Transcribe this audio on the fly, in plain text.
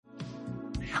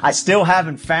I still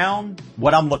haven't found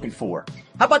what I'm looking for.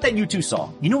 How about that U2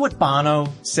 song? You know what Bono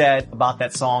said about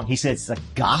that song? He said it's a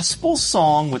gospel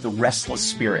song with a restless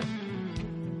spirit.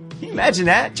 Can you imagine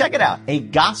that? Check it out. A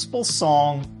gospel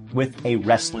song with a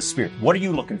restless spirit. What are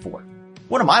you looking for?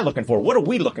 What am I looking for? What are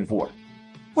we looking for?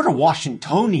 What are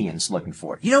Washingtonians looking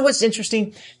for? You know what's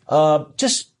interesting?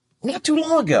 Just not too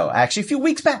long ago, actually, a few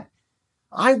weeks back,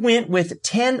 I went with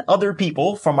 10 other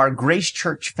people from our Grace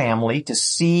Church family to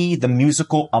see the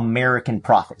musical American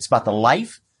Prophet. It's about the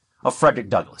life of Frederick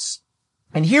Douglass.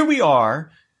 And here we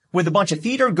are with a bunch of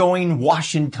theater-going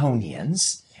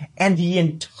Washingtonians, and the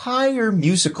entire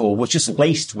musical was just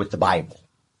laced with the Bible,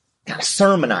 kind of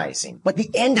sermonizing. But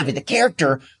the end of it, the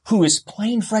character who is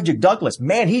playing Frederick Douglass,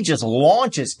 man, he just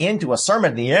launches into a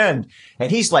sermon at the end, and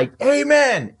he's like,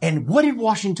 amen. And what did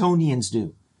Washingtonians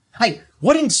do? Hey,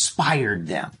 what inspired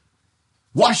them?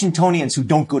 Washingtonians who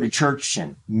don't go to church,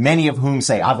 and many of whom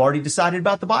say, I've already decided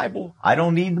about the Bible. I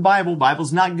don't need the Bible.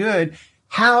 Bible's not good.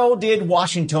 How did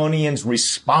Washingtonians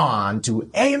respond to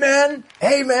amen?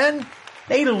 Amen.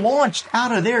 They launched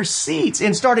out of their seats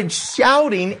and started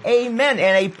shouting amen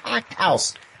in a packed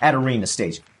house at Arena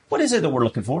Stage. What is it that we're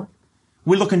looking for?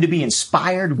 We're looking to be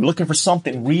inspired. We're looking for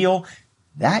something real.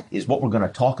 That is what we're going to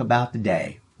talk about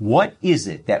today. What is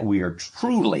it that we are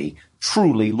truly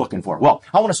looking for? Well,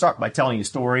 I want to start by telling you a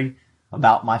story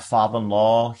about my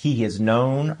father-in-law. He is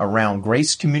known around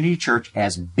Grace Community Church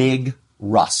as Big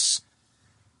Russ.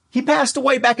 He passed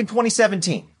away back in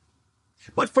 2017.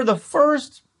 But for the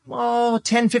first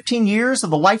 10, 15 years of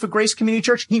the life of Grace Community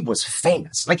Church, he was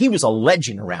famous. Like he was a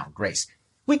legend around Grace.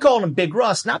 We called him Big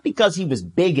Russ, not because he was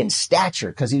big in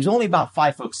stature, because he was only about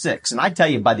 5'6". And I tell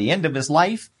you, by the end of his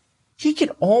life, he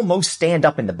could almost stand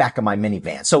up in the back of my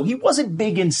minivan. So he wasn't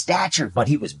big in stature, but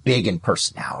he was big in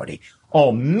personality.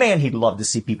 Oh man, he'd love to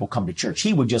see people come to church.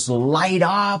 He would just light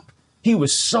up. He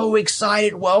was so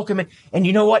excited, welcoming. And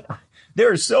you know what? There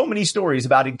are so many stories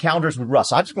about encounters with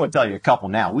Russ. I'm just going to tell you a couple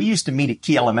now. We used to meet at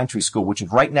Key Elementary School, which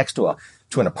is right next to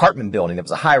an apartment building. It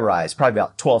was a high rise, probably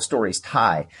about 12 stories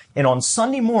high. And on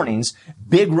Sunday mornings,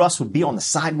 Big Russ would be on the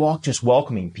sidewalk just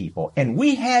welcoming people. And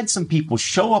we had some people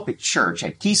show up at church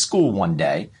at Key School one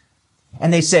day,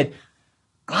 and they said,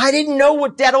 I didn't know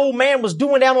what that old man was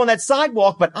doing down on that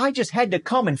sidewalk, but I just had to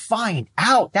come and find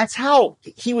out. That's how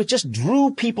he was just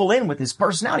drew people in with his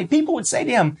personality. People would say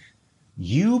to him,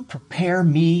 you prepare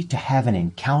me to have an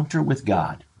encounter with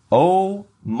God. Oh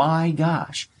my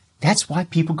gosh. That's why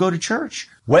people go to church.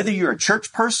 Whether you're a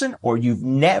church person or you've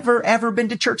never ever been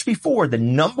to church before, the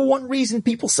number one reason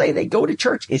people say they go to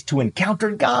church is to encounter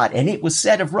God. And it was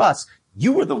said of Russ,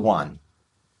 you are the one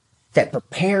that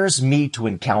prepares me to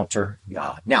encounter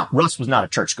God. Now, Russ was not a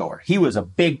churchgoer. He was a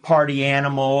big party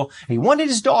animal. He wanted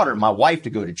his daughter, my wife,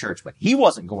 to go to church, but he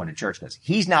wasn't going to church because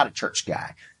he's not a church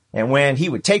guy. And when he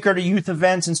would take her to youth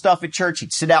events and stuff at church,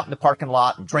 he'd sit out in the parking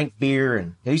lot and drink beer,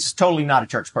 and he's just totally not a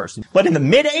church person. But in the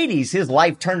mid-'80s, his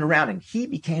life turned around and he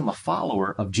became a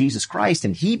follower of Jesus Christ,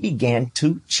 and he began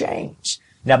to change.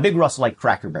 Now, Big Russ liked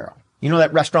Cracker Barrel. You know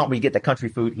that restaurant where you get the country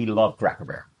food? He loved Cracker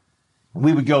Barrel. And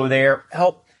we would go there.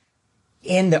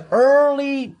 In the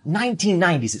early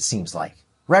 1990s, it seems like,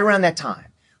 right around that time,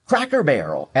 Cracker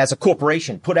Barrel, as a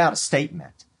corporation, put out a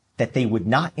statement that they would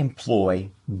not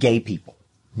employ gay people.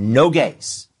 No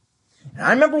gays. And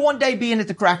I remember one day being at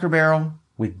the Cracker Barrel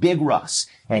with Big Russ,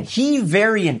 and he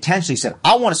very intentionally said,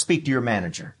 I want to speak to your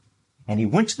manager. And he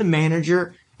went to the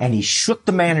manager and he shook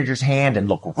the manager's hand and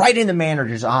looked right in the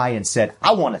manager's eye and said,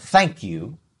 I want to thank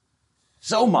you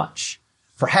so much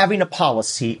for having a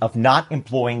policy of not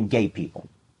employing gay people.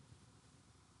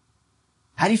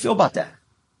 How do you feel about that?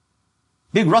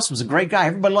 Big Russ was a great guy.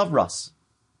 Everybody loved Russ.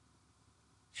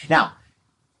 Now,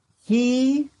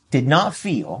 he did not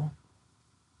feel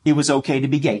it was okay to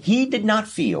be gay. He did not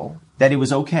feel that it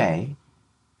was okay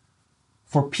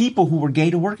for people who were gay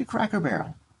to work at Cracker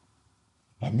Barrel.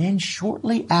 And then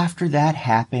shortly after that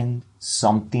happened,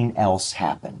 something else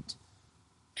happened.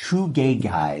 2 gay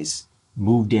guys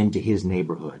moved into his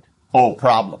neighborhood. Oh,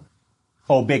 problem.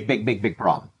 Oh, big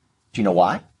problem. Do you know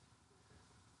why?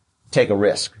 Take a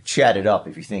risk. Chat it up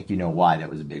if you think you know why that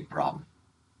was a big problem.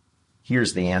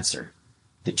 Here's the answer.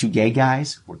 The 2 gay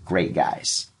guys were great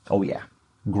guys. Oh yeah,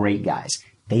 great guys.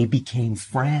 They became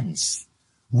friends.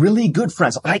 Really good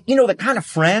friends. Like, you know, the kind of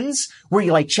friends where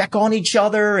you like check on each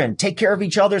other and take care of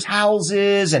each other's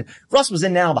houses. And Russ was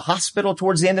in now the hospital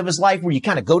towards the end of his life, where you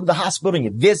kind of go to the hospital and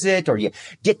you visit, or you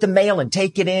get the mail and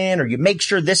take it in, or you make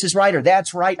sure this is right or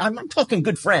that's right. I'm talking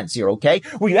good friends here, okay?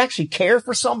 Where you actually care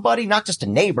for somebody, not just a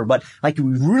neighbor, but like you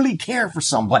really care for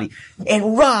somebody.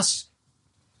 And Russ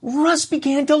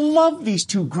began to love these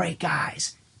 2 great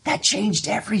guys. That changed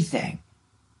everything.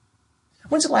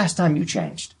 When's the last time you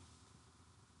changed?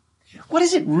 What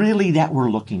is it really that we're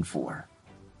looking for?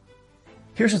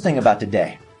 Here's the thing about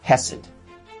today. Hesed.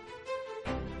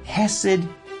 Hesed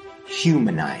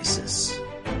humanizes.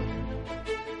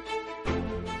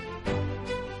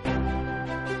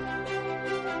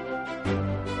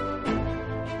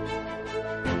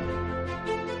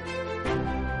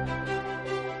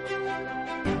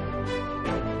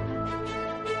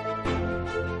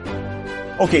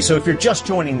 Okay, so if you're just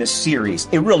joining this series,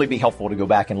 it'd really be helpful to go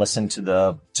back and listen to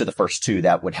the first two.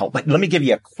 That would help. But let me give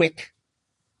you a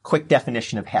quick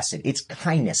definition of Hesed. It's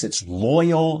kindness. It's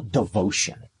loyal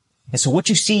devotion. And so what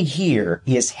you see here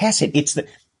is Hesed.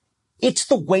 It's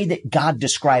the way that God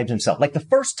describes himself. Like the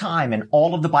first time in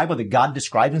all of the Bible that God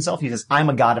describes himself, he says, I'm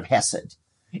a God of Hesed.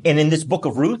 And in this book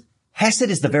of Ruth, Hesed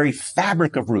is the very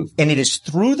fabric of Ruth. And it is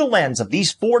through the lens of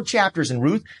these 4 chapters in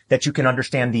Ruth that you can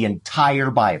understand the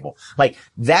entire Bible. Like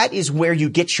that is where you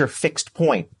get your fixed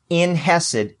point in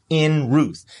Hesed, in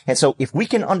Ruth. And so if we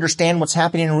can understand what's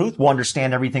happening in Ruth, we'll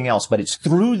understand everything else. But it's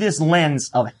through this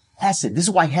lens of Hesed. This is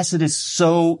why Hesed is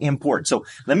so important. So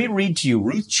let me read to you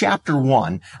Ruth chapter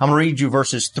 1. I'm going to read you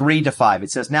verses 3 to 5.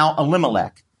 It says, Now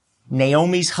Elimelech,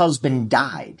 Naomi's husband,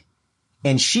 died,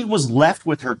 and she was left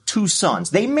with her 2 sons.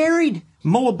 They married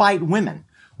Moabite women,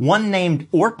 one named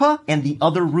Orpah and the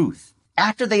other Ruth.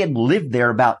 After they had lived there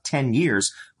about 10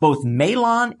 years, both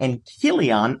Mahlon and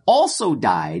Chilion also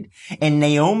died, and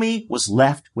Naomi was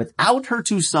left without her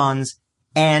 2 sons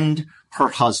and her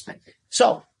husband.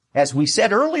 So, as we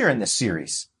said earlier in this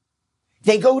series,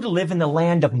 they go to live in the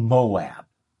land of Moab.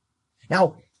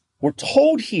 Now, we're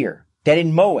told here that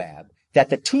in Moab, that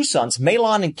the 2 sons,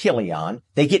 Mahlon and Chilion,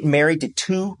 they get married to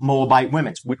 2 Moabite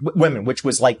women, which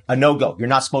was like a no-go. You're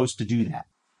not supposed to do that.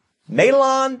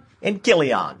 Mahlon and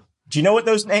Chilion. Do you know what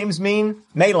those names mean?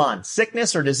 Mahlon,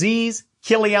 sickness or disease.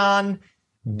 Chilion,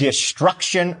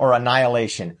 destruction or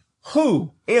annihilation.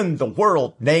 Who in the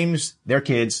world names their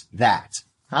kids that?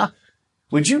 Huh?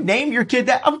 Would you name your kid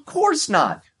that? Of course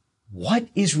not. What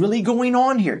is really going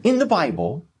on here? In the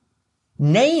Bible,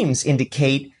 names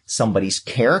indicate somebody's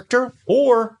character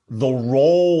or the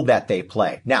role that they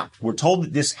play. Now, we're told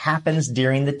that this happens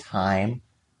during the time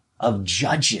of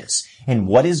Judges. And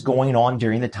what is going on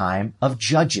during the time of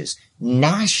Judges?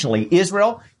 Nationally,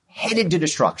 Israel headed to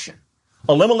destruction.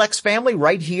 Elimelech's family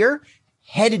right here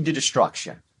headed to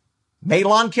destruction.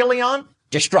 Mahlon, Chilion,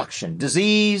 destruction,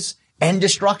 disease, and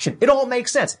destruction. It all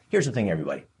makes sense. Here's the thing,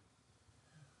 everybody.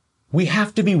 We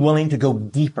have to be willing to go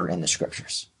deeper in the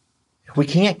scriptures. We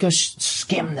can't just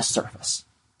skim the surface.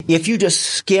 If you just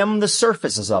skim the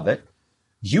surfaces of it,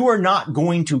 you are not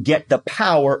going to get the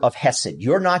power of Hesed.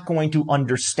 You're not going to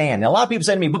understand. Now, a lot of people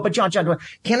say to me, but John,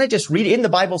 can't I just read it? Isn't the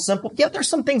Bible simple? Yeah, there's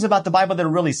some things about the Bible that are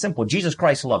really simple. Jesus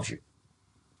Christ loves you.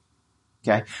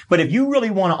 Okay? But if you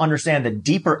really want to understand the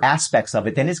deeper aspects of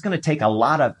it, then it's going to take a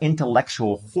lot of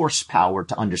intellectual horsepower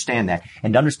to understand that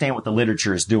and to understand what the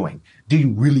literature is doing. Do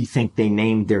you really think they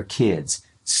named their kids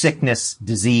sickness,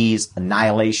 disease,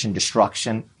 annihilation,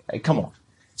 destruction? Come on.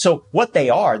 So what they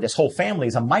are, this whole family,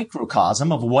 is a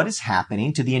microcosm of what is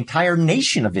happening to the entire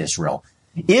nation of Israel.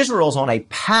 Israel's on a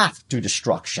path to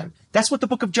destruction. That's what the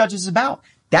book of Judges is about.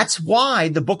 That's why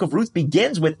the book of Ruth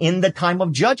begins with in the time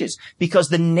of Judges, because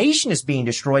the nation is being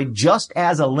destroyed just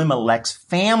as Elimelech's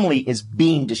family is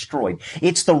being destroyed.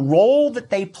 It's the role that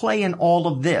they play in all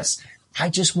of this. I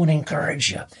just want to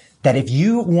encourage you that if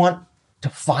you want to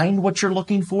find what you're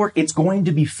looking for, it's going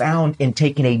to be found in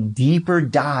taking a deeper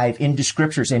dive into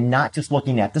scriptures and not just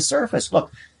looking at the surface.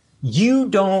 Look, you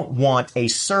don't want a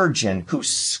surgeon who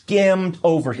skimmed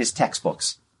over his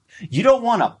textbooks. You don't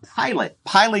want a pilot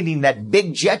piloting that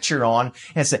big jet you're on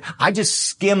and say, I just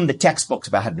skimmed the textbooks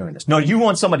about how to do this. No, you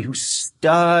want somebody who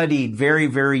studied very,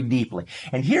 very deeply.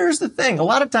 And here's the thing. A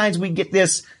lot of times we get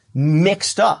this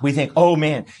mixed up. We think, oh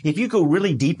man, if you go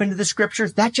really deep into the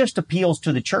scriptures, that just appeals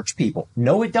to the church people.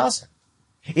 No, it doesn't.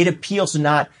 It appeals to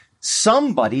not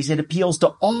some bodies, it appeals to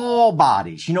all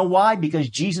bodies. You know why? Because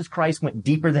Jesus Christ went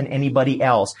deeper than anybody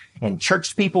else. And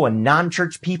church people and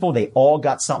non-church people, they all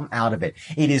got something out of it.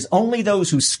 It is only those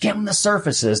who skim the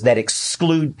surfaces that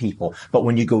exclude people. But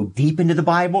when you go deep into the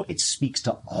Bible, it speaks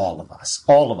to all of us.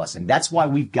 All of us. And that's why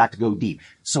we've got to go deep.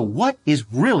 So what is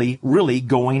really, really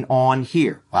going on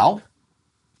here? Well,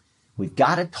 we've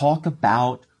got to talk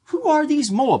about who are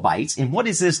these Moabites and what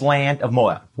is this land of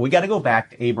Moab? We got to go back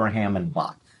to Abraham and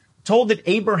Lot. Told that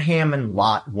Abraham and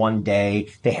Lot one day,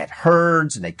 they had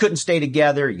herds and they couldn't stay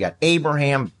together. You got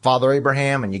Abraham, Father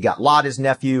Abraham, and you got Lot, his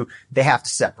nephew. They have to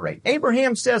separate.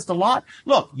 Abraham says to Lot,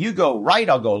 look, you go right,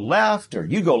 I'll go left, or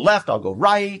you go left, I'll go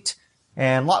right.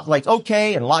 And Lot's like,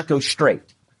 okay, and Lot goes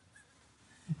straight.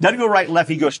 Doesn't go right, left,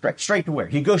 he goes straight. Straight to where?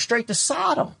 He goes straight to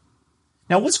Sodom.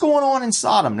 Now, what's going on in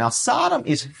Sodom? Now, Sodom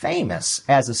is famous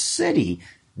as a city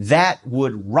that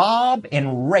would rob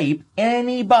and rape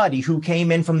anybody who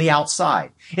came in from the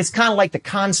outside. It's kind of like the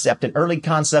concept, an early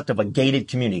concept of a gated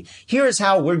community. Here's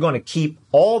how we're going to keep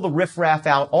all the riffraff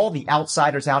out, all the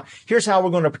outsiders out. Here's how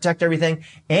we're going to protect everything.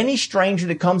 Any stranger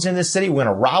that comes in this city, we're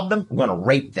going to rob them, we're going to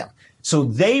rape them. So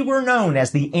they were known as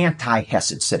the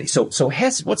anti-Hesed city. So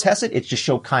Hesed, what's Hesed? It's to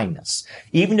show kindness.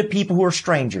 Even to people who are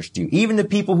strangers to you. Even to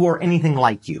people who are anything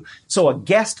like you. So a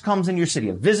guest comes in your city.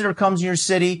 A visitor comes in your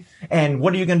city. And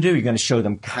what are you going to do? You're going to show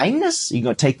them kindness? You're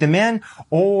going to take them in?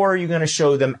 Or you're going to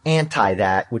show them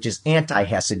that, which is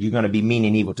anti-Hesed. You're going to be mean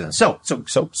and evil to them.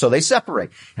 So they separate.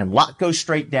 And Lot goes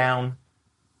straight down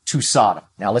to Sodom.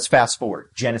 Now let's fast forward.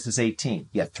 Genesis 18.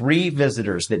 You have 3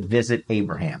 visitors that visit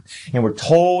Abraham. And we're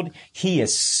told he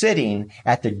is sitting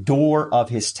at the door of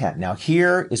his tent. Now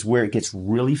here is where it gets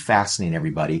really fascinating,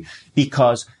 everybody,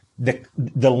 because the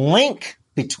link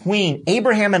between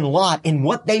Abraham and Lot in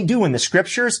what they do in the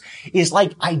scriptures is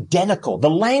like identical. The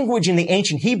language in the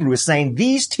ancient Hebrew is saying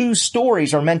these 2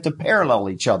 stories are meant to parallel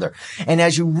each other. And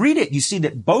as you read it, you see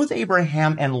that both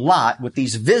Abraham and Lot, with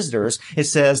these visitors, it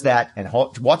says that, and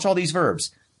watch all these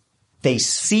verbs, they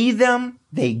see them,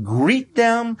 they greet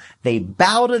them, they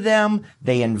bow to them,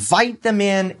 they invite them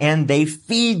in, and they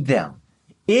feed them.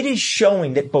 It is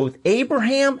showing that both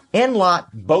Abraham and Lot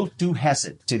both do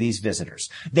hesed to these visitors.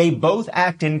 They both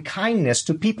act in kindness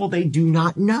to people they do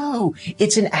not know.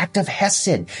 It's an act of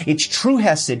hesed. It's true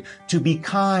hesed to be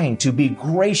kind, to be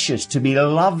gracious, to be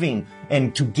loving,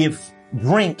 and to give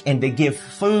drink and to give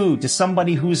food to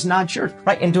somebody who's not yours,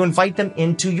 right? And to invite them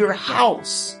into your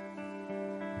house.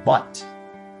 But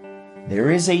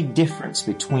there is a difference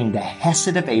between the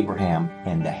hesed of Abraham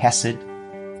and the hesed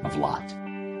of Lot.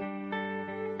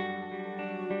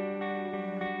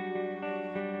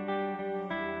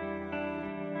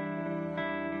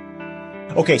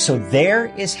 Okay, so there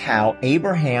is how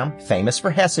Abraham, famous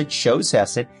for hesed, shows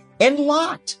hesed, and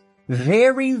Lot,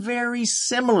 very, very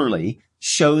similarly,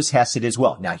 shows hesed as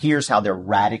well. Now, here's how they're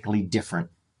radically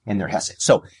different in their hesed.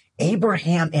 So,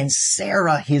 Abraham and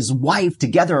Sarah, his wife,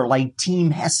 together are like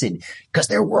Team Hesed, because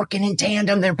they're working in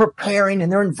tandem, they're preparing, and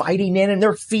they're inviting in, and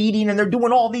they're feeding, and they're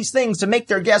doing all these things to make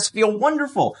their guests feel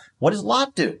wonderful. What does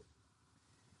Lot do?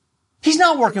 He's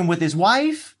not working with his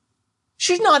wife.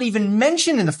 She's not even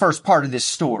mentioned in the first part of this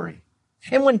story.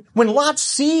 And when Lot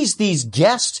sees these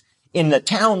guests in the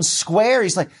town square,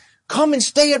 he's like, come and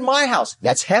stay at my house.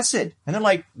 That's hesed. And they're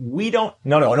like, no,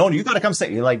 you gotta come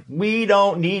stay. You're like, we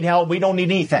don't need help. We don't need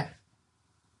anything.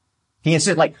 He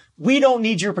insists, like, we don't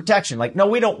need your protection. Like, no,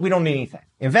 we don't need anything.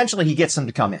 Eventually he gets them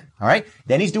to come in. All right.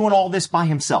 Then he's doing all this by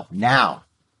himself. Now,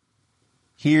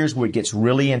 here's where it gets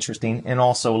really interesting and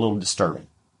also a little disturbing.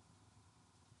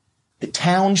 The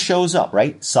town shows up,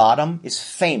 right? Sodom is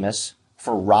famous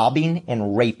for robbing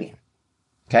and raping.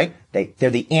 Okay?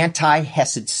 They're the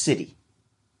anti-Hesed city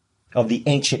of the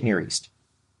ancient Near East.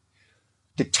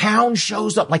 The town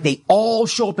shows up, like they all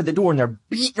show up at the door and they're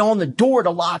beating on the door to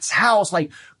Lot's house,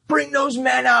 like, bring those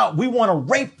men out. We want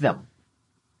to rape them.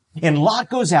 And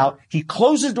Lot goes out. He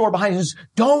closes the door behind him and says,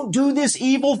 don't do this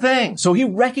evil thing. So he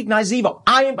recognizes evil.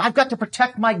 I've got to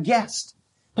protect my guest.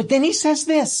 But then he says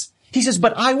this. He says,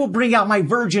 but I will bring out my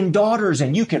virgin daughters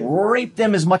and you can rape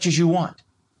them as much as you want.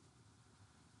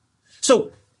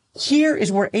 So here is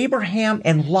where Abraham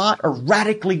and Lot are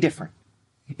radically different.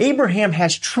 Abraham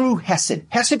has true hesed,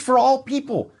 hesed for all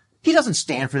people. He doesn't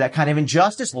stand for that kind of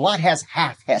injustice. Lot has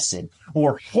half hesed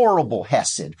or horrible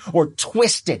hesed or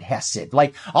twisted hesed.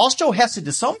 Like, I'll show hesed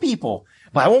to some people,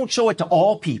 but I won't show it to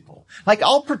all people. Like,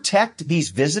 I'll protect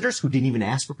these visitors who didn't even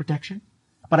ask for protection.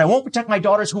 But I won't protect my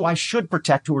daughters who I should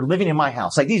protect, who are living in my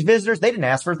house. Like these visitors, they didn't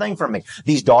ask for a thing from me.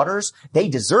 These daughters, they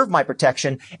deserve my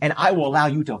protection, and I will allow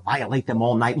you to violate them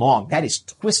all night long. That is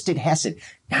twisted hesed.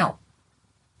 Now,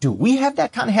 do we have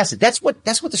that kind of hesed? That's what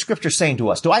the scripture's saying to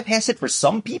us. Do I have hesed for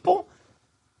some people,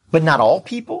 but not all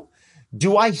people?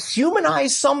 Do I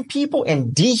humanize some people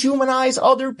and dehumanize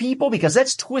other people? Because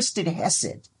that's twisted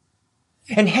hesed.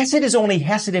 And hesed is only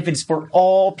hesed if it's for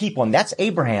all people. And that's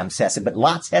Abraham's hesed. But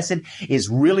Lot's hesed is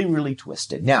really, really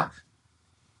twisted. Now,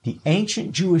 the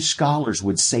ancient Jewish scholars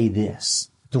would say this.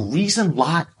 The reason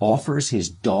Lot offers his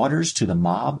daughters to the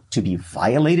mob to be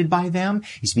violated by them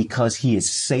is because he is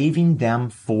saving them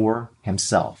for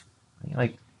himself.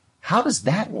 Like, how does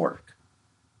that work?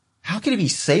 How can he be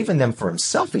saving them for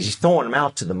himself if he's throwing them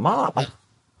out to the mob?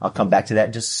 I'll come back to that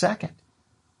in just a second.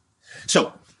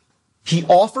 So, he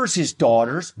offers his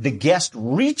daughters. The guests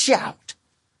reach out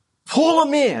pull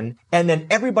them in, and then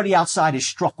everybody outside is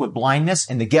struck with blindness,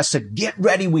 and the guest said, get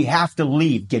ready, we have to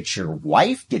leave. Get your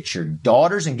wife, get your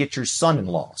daughters, and get your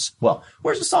son-in-laws. Well,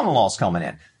 where's the son-in-laws coming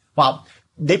in? Well,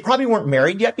 they probably weren't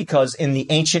married yet, because in the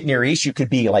ancient Near East, you could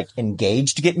be like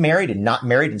engaged to get married and not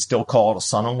married and still call it a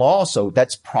son-in-law. So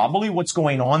that's probably what's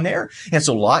going on there. And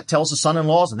so Lot tells the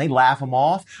son-in-laws and they laugh him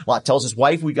off. Lot tells his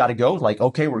wife, we got to go. Like,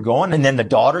 okay, we're going. And then the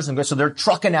daughters, and so they're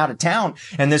trucking out of town.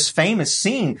 And this famous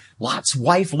scene, Lot's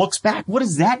wife looks back. What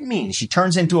does that mean? She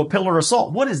turns into a pillar of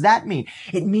salt. What does that mean?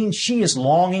 It means she is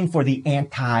longing for the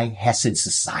anti-Hesed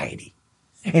society.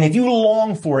 And if you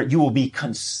long for it, you will be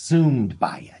consumed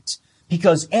by it.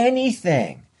 Because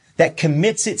anything that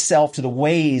commits itself to the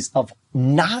ways of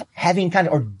not having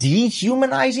or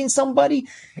dehumanizing somebody,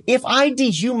 if I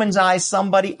dehumanize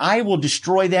somebody, I will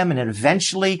destroy them. And then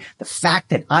eventually the fact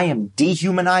that I am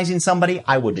dehumanizing somebody,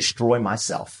 I will destroy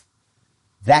myself.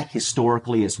 That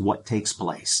historically is what takes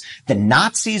place. The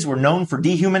Nazis were known for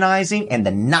dehumanizing, and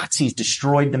the Nazis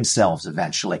destroyed themselves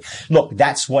eventually. Look,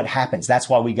 that's what happens. That's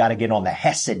why we got to get on the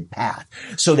Hesed path.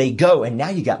 So they go, and now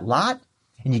you got Lot,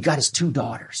 and you got his two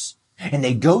daughters. And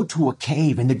they go to a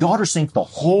cave, and the daughters think the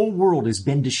whole world has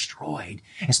been destroyed.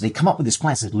 And so they come up with this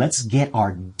plan, says, let's get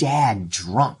our dad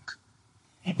drunk.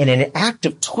 And in an act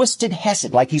of twisted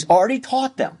Hesed, like he's already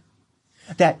taught them,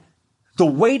 that the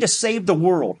way to save the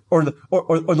world, or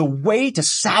the way to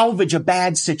salvage a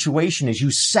bad situation, is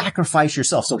you sacrifice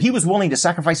yourself. So he was willing to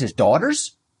sacrifice his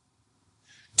daughters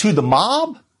to the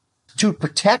mob to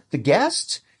protect the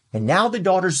guests. And now the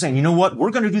daughters are saying, you know what?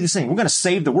 We're going to do the same. We're going to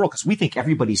save the world because we think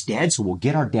everybody's dead. So we'll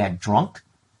get our dad drunk.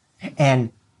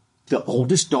 And the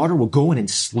oldest daughter will go in and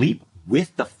sleep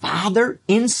with the father.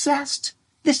 Incest.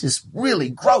 This is really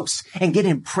gross, and get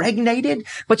impregnated.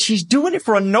 But she's doing it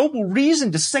for a noble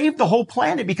reason, to save the whole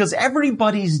planet, because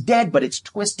everybody's dead, but it's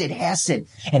twisted Hesed.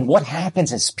 And what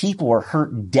happens is people are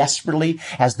hurt desperately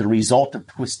as the result of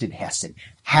twisted Hesed,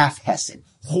 half Hesed.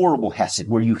 Horrible Hesed,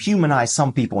 where you humanize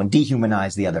some people and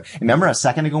dehumanize the other. Remember a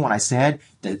second ago when I said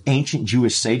the ancient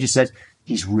Jewish sages said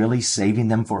he's really saving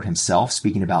them for himself,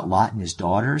 speaking about Lot and his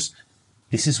daughters?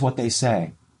 This is what they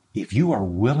say. If you are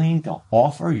willing to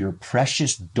offer your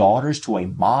precious daughters to a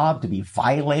mob to be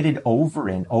violated over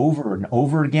and over and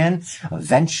over again,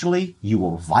 eventually you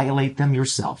will violate them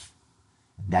yourself.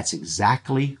 That's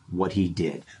exactly what he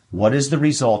did. What is the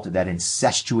result of that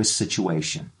incestuous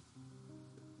situation?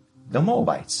 The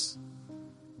Moabites.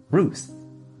 Ruth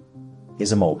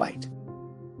is a Moabite.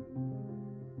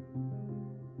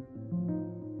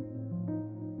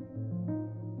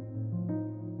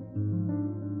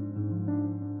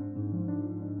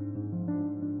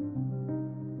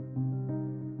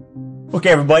 Okay,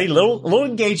 everybody, little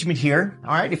engagement here.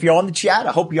 All right, if you're on the chat,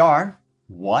 I hope you are.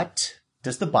 What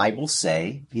does the Bible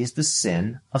say is the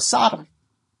sin of Sodom?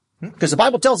 Because the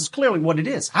Bible tells us clearly what it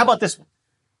is. How about this one?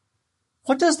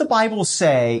 What does the Bible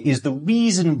say is the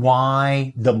reason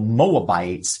why the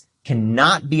Moabites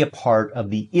cannot be a part of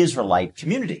the Israelite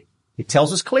community? It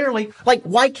tells us clearly, like,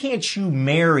 why can't you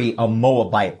marry a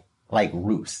Moabite like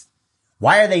Ruth?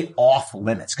 Why are they off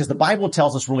limits? Because the Bible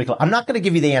tells us really clear. I'm not going to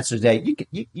give you the answers today.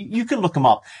 You can look them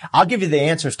up. I'll give you the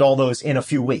answers to all those in a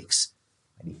few weeks.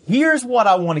 Here's what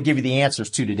I want to give you the answers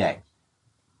to today.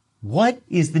 What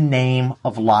is the name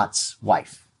of Lot's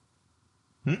wife?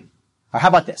 Or how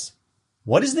about this?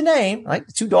 What is the name? Right?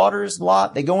 The two daughters,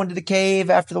 Lot, they go into the cave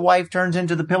after the wife turns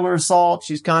into the pillar of salt.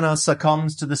 She's kind of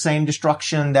succumbs to the same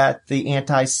destruction that the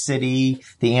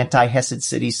anti-Hesed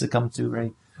city succumbed to,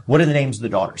 right? What are the names of the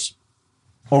daughters?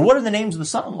 Or what are the names of the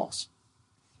son-in-laws?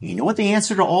 You know what the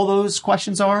answer to all those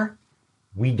questions are?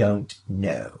 We don't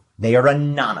know. They are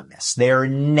anonymous. They are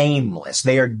nameless.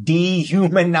 They are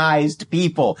dehumanized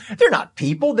people. They're not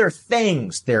people. They're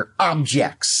things. They're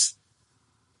objects.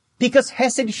 Because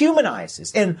Hesed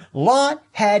humanizes. And Lot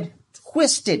had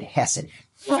twisted Hesed,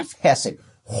 half Hesed,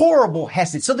 horrible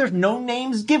Hesed. So there's no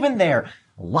names given there.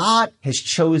 Lot has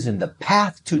chosen the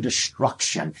path to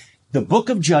destruction. The book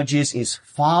of Judges is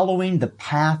following the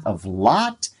path of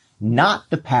Lot, not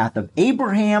the path of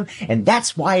Abraham. And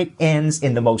that's why it ends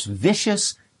in the most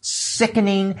vicious,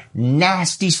 sickening,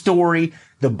 nasty story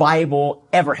the Bible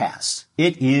ever has.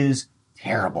 It is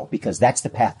terrible because that's the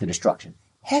path to destruction.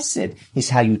 Hesed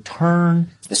is how you turn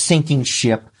the sinking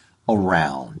ship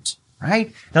around,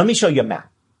 right? Now let me show you a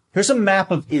map. Here's a map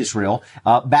of Israel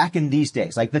back in these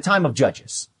days, like the time of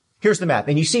Judges. Here's the map.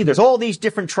 And you see there's all these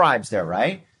different tribes there,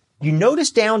 right? You notice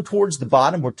down towards the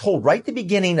bottom, we're told right at the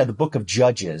beginning of the book of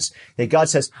Judges that God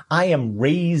says, I am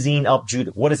raising up Judah.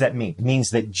 What does that mean? It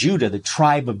means that Judah, the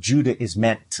tribe of Judah, is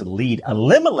meant to lead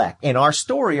Elimelech in our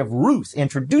story of Ruth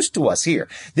introduced to us here.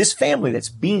 This family that's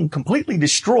being completely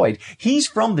destroyed, he's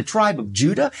from the tribe of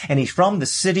Judah and he's from the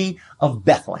city of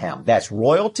Bethlehem. That's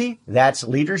royalty. That's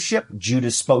leadership.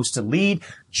 Judah's supposed to lead.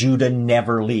 Judah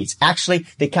never leads. Actually,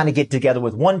 they kind of get together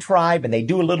with one tribe and they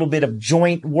do a little bit of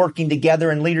joint working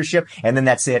together in leadership. And then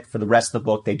that's it for the rest of the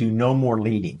book. They do no more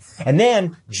leading. And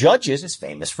then Judges is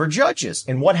famous for judges.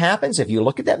 And what happens if you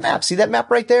look at that map? See that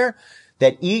map right there?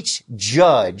 That each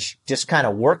judge just kind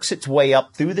of works its way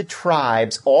up through the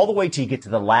tribes all the way till you get to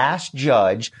the last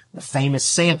judge, the famous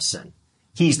Samson.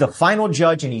 He's the final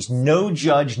judge and he's no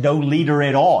judge, no leader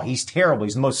at all. He's terrible.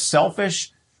 He's the most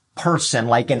selfish person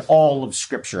like in all of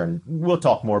Scripture. And we'll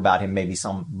talk more about him maybe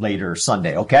some later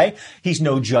Sunday, okay? He's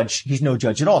no judge. He's no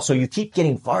judge at all. So you keep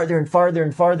getting farther and farther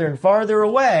and farther and farther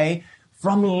away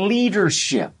from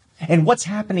leadership. And what's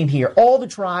happening here? All the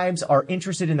tribes are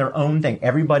interested in their own thing.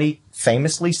 Everybody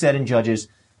famously said in Judges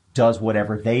does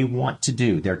whatever they want to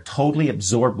do. They're totally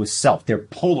absorbed with self. They're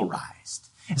polarized.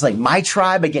 It's like my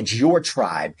tribe against your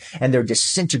tribe, and they're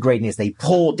disintegrating as they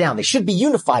pull down. They should be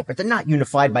unified, but they're not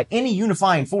unified by any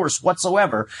unifying force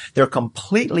whatsoever. They're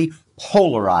completely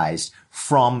polarized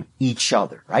from each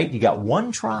other, right? You got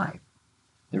one tribe.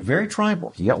 They're very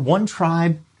tribal. You got one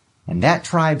tribe, and that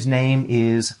tribe's name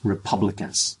is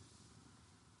Republicans.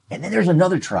 And then there's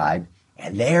another tribe,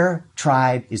 and their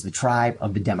tribe is the tribe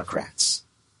of the Democrats.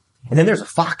 And then there's a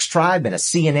Fox tribe and a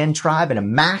CNN tribe and a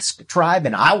mask tribe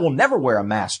and I will never wear a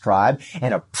mask tribe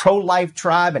and a pro-life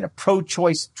tribe and a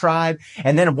pro-choice tribe.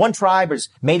 And then one tribe is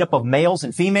made up of males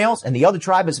and females and the other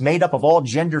tribe is made up of all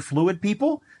gender fluid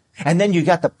people. And then you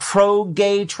got the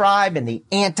pro-gay tribe and the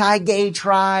anti-gay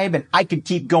tribe. And I could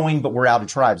keep going, but we're out of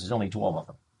tribes. There's only 12 of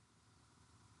them.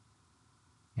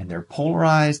 And they're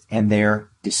polarized and they're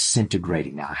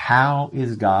disintegrating. Now, how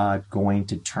is God going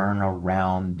to turn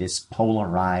around this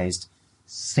polarized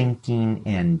sinking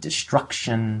and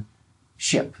destruction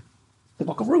ship? The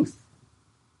book of Ruth.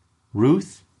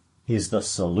 Ruth is the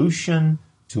solution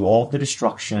to all the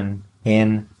destruction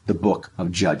in the book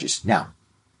of Judges. Now,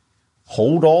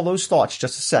 hold all those thoughts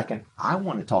just a second. I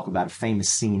want to talk about a famous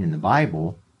scene in the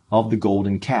Bible of the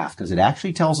golden calf, because it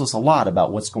actually tells us a lot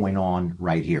about what's going on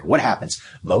right here. What happens?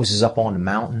 Moses up on the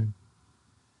mountain.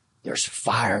 There's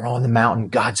fire on the mountain.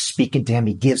 God's speaking to him.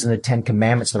 He gives him the 10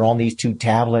 commandments. They're on these 2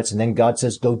 tablets. And then God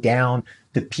says, go down.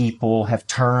 The people have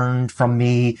turned from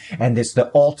me. And it's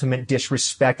the ultimate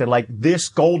disrespect. Like this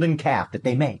golden calf that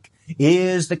they make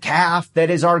is the calf that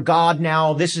is our God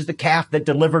now. This is the calf that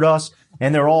delivered us.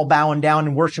 And they're all bowing down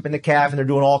and worshiping the calf, and they're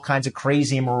doing all kinds of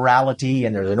crazy immorality,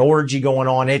 and there's an orgy going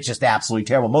on. It's just absolutely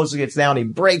terrible. Moses gets down, he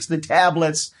breaks the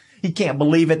tablets. He can't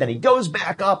believe it. Then he goes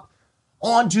back up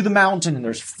onto the mountain, and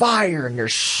there's fire, and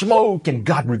there's smoke, and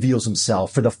God reveals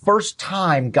himself. For the first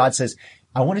time, God says,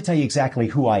 I want to tell you exactly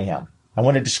who I am. I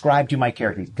want to describe to you my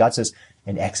character. God says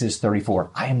in Exodus 34,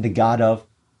 I am the God of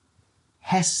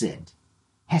Hesed.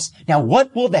 Now,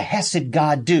 what will the Hesed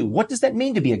God do? What does that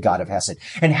mean to be a God of Hesed?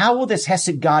 And how will this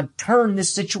Hesed God turn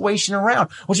this situation around?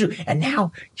 And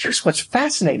now, here's what's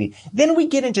fascinating. Then we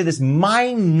get into this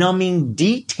mind-numbing,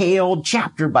 detailed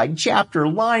chapter by chapter,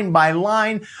 line by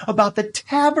line about the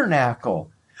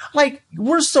tabernacle. Like,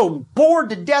 we're so bored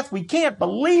to death, we can't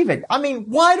believe it. I mean,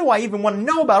 why do I even want to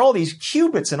know about all these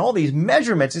cubits and all these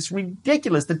measurements? It's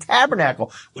ridiculous. The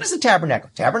tabernacle. What is the tabernacle?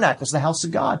 Tabernacle is the house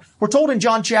of God. We're told in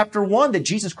John chapter 1 that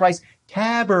Jesus Christ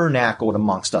tabernacled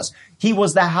amongst us. He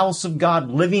was the house of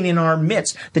God living in our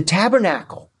midst. The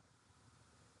tabernacle.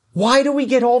 Why do we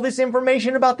get all this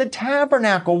information about the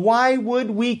tabernacle? Why would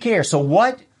we care? So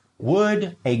what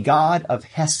would a God of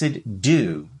Hesed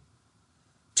do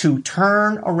to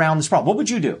turn around this problem? What would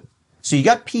you do? So you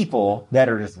got people that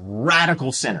are just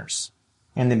radical sinners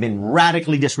and they've been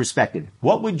radically disrespected.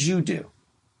 What would you do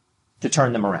to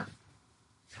turn them around?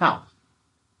 How?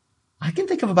 I can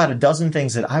think of about a dozen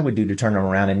things that I would do to turn them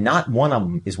around, and not one of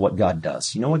them is what God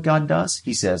does. You know what God does?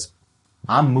 He says,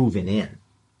 I'm moving in.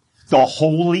 The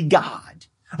holy God.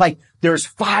 Like, there's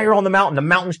fire on the mountain. The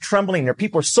mountain's trembling. There,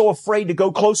 people are so afraid to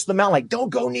go close to the mountain. Like, don't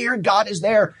go near. God is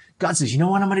there. God says, you know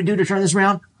what I'm going to do to turn this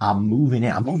around? I'm moving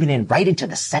in. I'm moving in right into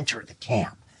the center of the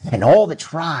camp. And all the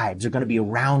tribes are going to be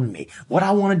around me. What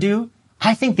I want to do,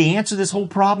 I think the answer to this whole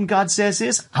problem, God says,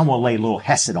 is I want to lay a little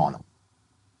Hesed on them.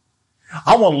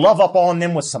 I want to love up on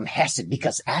them with some hesed,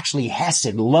 because actually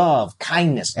hesed, love,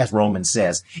 kindness, as Romans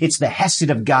says, it's the hesed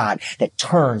of God that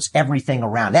turns everything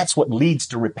around. That's what leads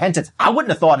to repentance. I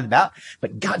wouldn't have thought it about,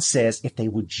 but God says if they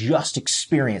would just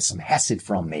experience some hesed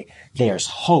from me, there's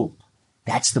hope.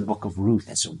 That's the book of Ruth.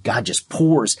 And so God just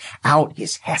pours out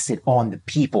his hesed on the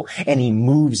people, and he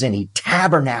moves and he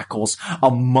tabernacles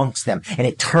amongst them, and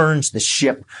it turns the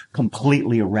ship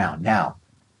completely around. Now,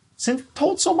 since we're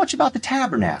told so much about the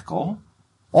tabernacle,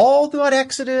 all throughout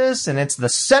Exodus, and it's the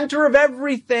center of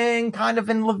everything, kind of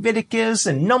in Leviticus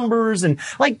and Numbers, and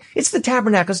it's the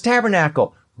tabernacle, it's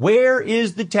tabernacle. Where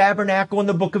is the tabernacle in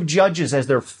the book of Judges as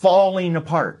they're falling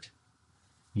apart?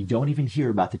 You don't even hear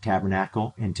about the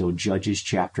tabernacle until Judges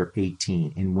chapter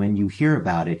 18. And when you hear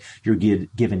about it, you're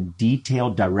given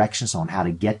detailed directions on how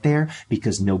to get there,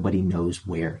 because nobody knows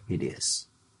where it is.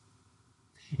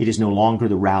 It is no longer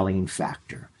the rallying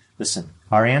factor. Listen,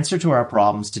 our answer to our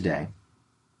problems today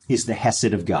is the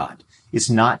hesed of God. It's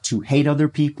not to hate other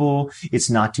people. It's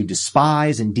not to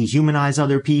despise and dehumanize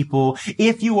other people.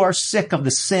 If you are sick of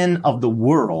the sin of the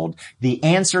world, the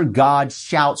answer God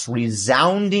shouts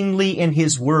resoundingly in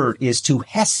his word is to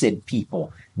hesed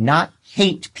people, not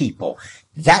hate people.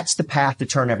 That's the path to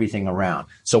turn everything around.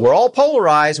 So we're all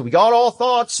polarized. We got all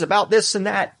thoughts about this and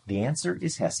that. The answer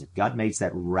is hesed. God makes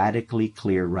that radically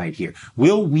clear right here.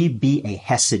 Will we be a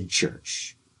hesed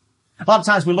church? A lot of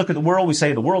times we look at the world, we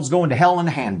say the world's going to hell in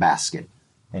a handbasket.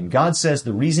 And God says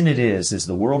the reason it is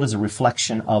the world is a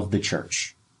reflection of the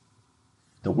church.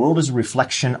 The world is a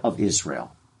reflection of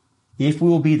Israel. If we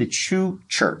will be the true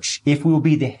church, if we will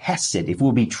be the hesed, if we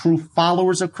will be true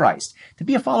followers of Christ. To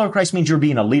be a follower of Christ means you're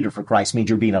being a leader for Christ, means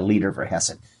you're being a leader for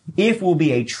hesed. If we'll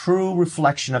be a true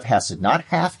reflection of hesed, not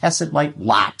half hesed like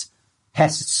Lot,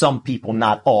 hesed some people,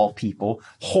 not all people,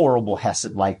 horrible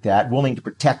hesed like that, willing to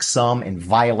protect some and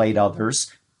violate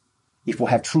others. If we'll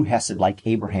have true hesed like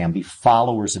Abraham, be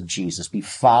followers of Jesus, be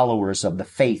followers of the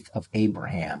faith of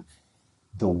Abraham,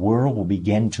 the world will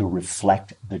begin to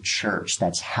reflect the church.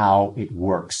 That's how it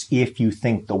works. If you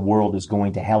think the world is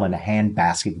going to hell in a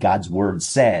handbasket, God's word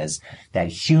says that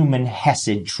human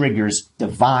hesed triggers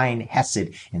divine hesed,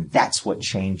 and that's what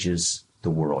changes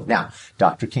the world. Now,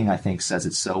 Dr. King, I think, says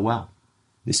it so well.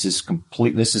 This is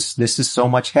complete. This is so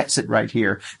much hesed right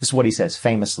here. This is what he says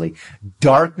famously.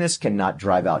 Darkness cannot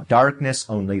drive out darkness.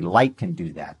 Only light can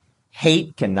do that.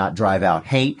 Hate cannot drive out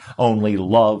hate. Only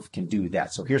love can do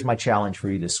that. So here's my challenge for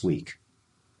you this week.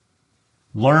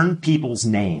 Learn people's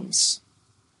names.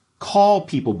 Call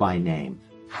people by name.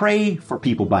 Pray for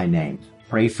people by name.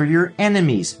 Pray for your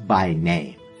enemies by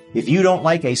name. If you don't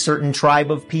like a certain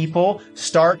tribe of people,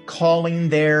 start calling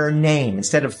their name.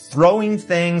 Instead of throwing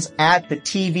things at the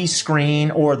TV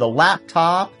screen or the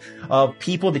laptop of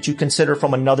people that you consider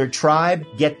from another tribe,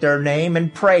 get their name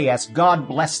and pray. Ask God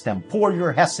bless them. Pour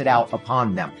your hesed out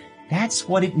upon them. That's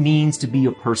what it means to be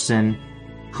a person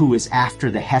who is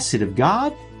after the hesed of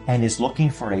God and is looking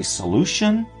for a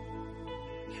solution,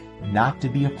 not to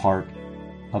be a part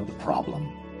of the problem.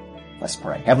 Let's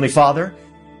pray. Heavenly Father,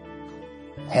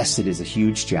 hesed is a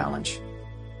huge challenge.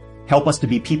 Help us to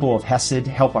be people of hesed.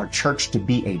 Help our church to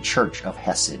be a church of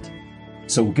hesed,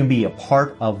 so we can be a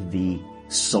part of the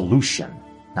solution,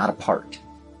 not a part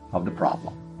of the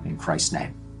problem. In Christ's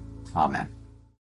name, amen.